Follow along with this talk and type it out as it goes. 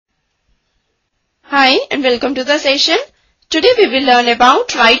Hi and welcome to the session. Today we will learn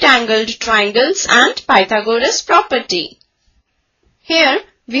about right-angled triangles and Pythagoras property. Here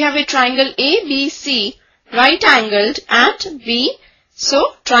we have a triangle ABC right-angled at B.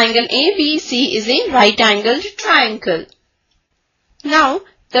 So triangle ABC is a right-angled triangle. Now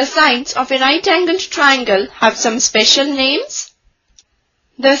the sides of a right-angled triangle have some special names.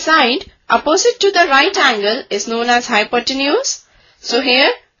 The side opposite to the right angle is known as hypotenuse. So here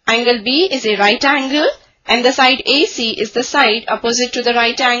angle B is a right angle and the side AC is the side opposite to the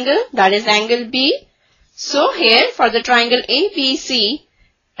right angle, that is angle B. So here for the triangle ABC,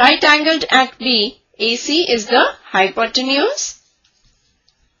 right angled at B, AC is the hypotenuse.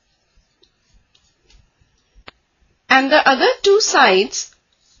 And the other two sides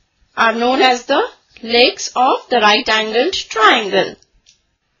are known as the legs of the right angled triangle.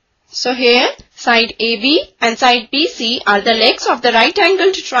 So here side AB and side BC are the legs of the right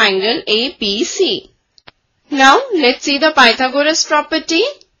angled triangle ABC. Now let's see the Pythagoras property.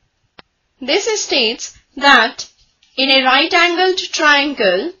 This states that in a right angled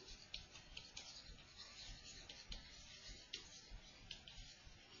triangle,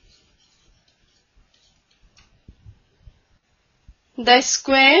 the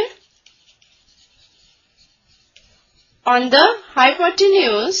square on the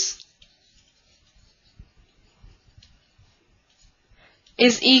hypotenuse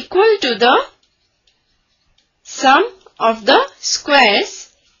is equal to the sum of the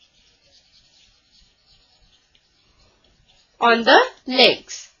squares on the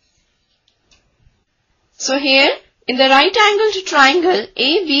legs. So here in the right angled triangle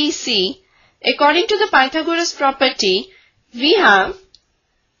ABC, according to the Pythagoras property, we have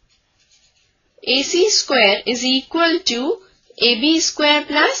AC square is equal to AB square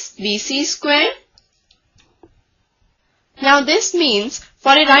plus BC square. Now this means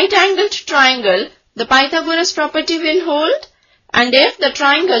for a right angled triangle, the Pythagoras property will hold, and if the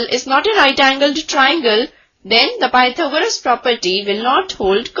triangle is not a right angled triangle, then the Pythagoras property will not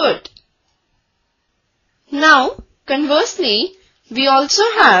hold good. Now conversely, we also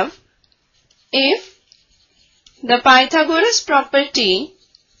have if the Pythagoras property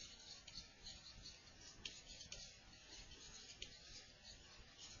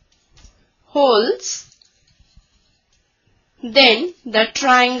holds, then the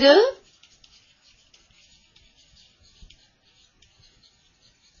triangle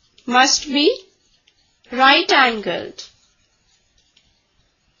must be right angled.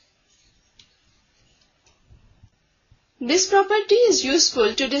 This property is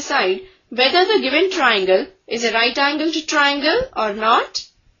useful to decide whether the given triangle is a right angled triangle or not.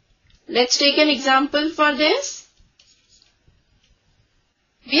 Let's take an example for this.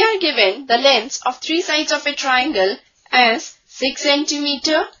 We are given the lengths of three sides of a triangle as 6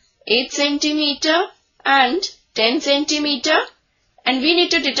 cm, 8 cm and 10 cm, and we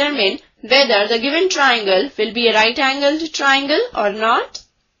need to determine whether the given triangle will be a right angled triangle or not.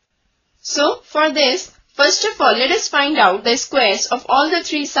 So for this, first of all, let us find out the squares of all the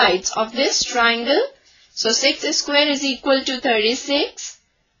three sides of this triangle. So 6 square is equal to 36,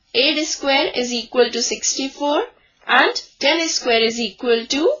 8 square is equal to 64 and 10 square is equal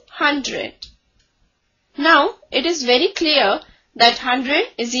to 100. Now it is very clear that 100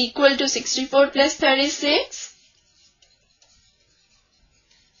 is equal to 64 plus 36.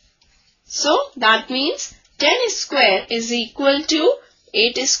 So that means 10 square is equal to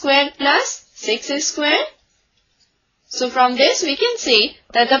 8 square plus 6 square. So from this we can say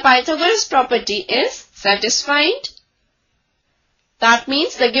that the Pythagoras property is satisfied. That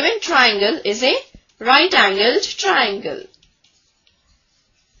means the given triangle is a right angled triangle.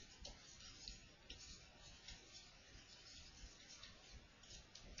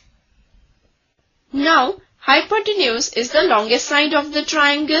 Now hypotenuse is the longest side of the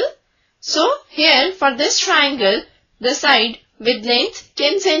triangle. So here for this triangle, the side with length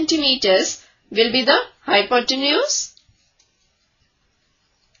 10 centimeters will be the hypotenuse.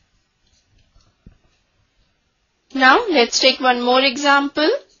 Now let's take one more example.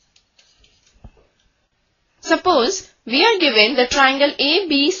 Suppose we are given the triangle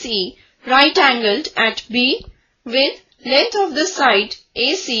ABC right angled at B with length of the side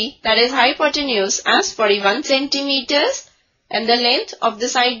AC, that is hypotenuse, as 41 centimeters and the length of the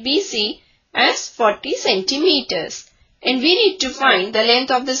side BC as 40 centimeters. And we need to find the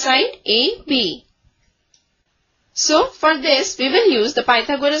length of the side AB. So for this we will use the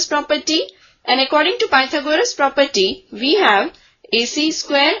Pythagoras property, and according to Pythagoras property we have AC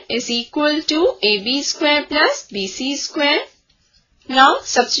square is equal to AB square plus BC square. Now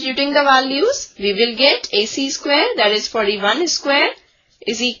substituting the values, we will get AC square, that is 41 square,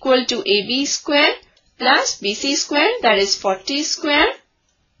 is equal to AB square plus BC square, that is 40 square.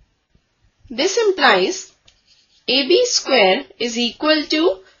 This implies AB square is equal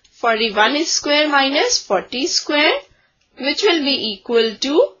to 41 square minus 40 square, which will be equal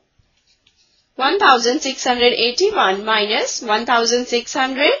to 1681 minus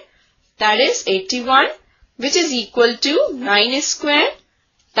 1600, that is 81, which is equal to 9 square.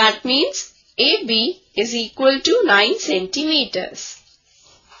 That means AB is equal to 9 centimeters.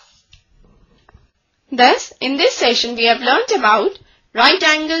 Thus, in this session we have learnt about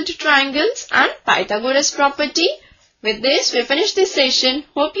right-angled triangles and Pythagoras property. With this, we finish this session.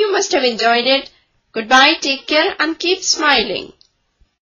 Hope you must have enjoyed it. Goodbye, take care and keep smiling.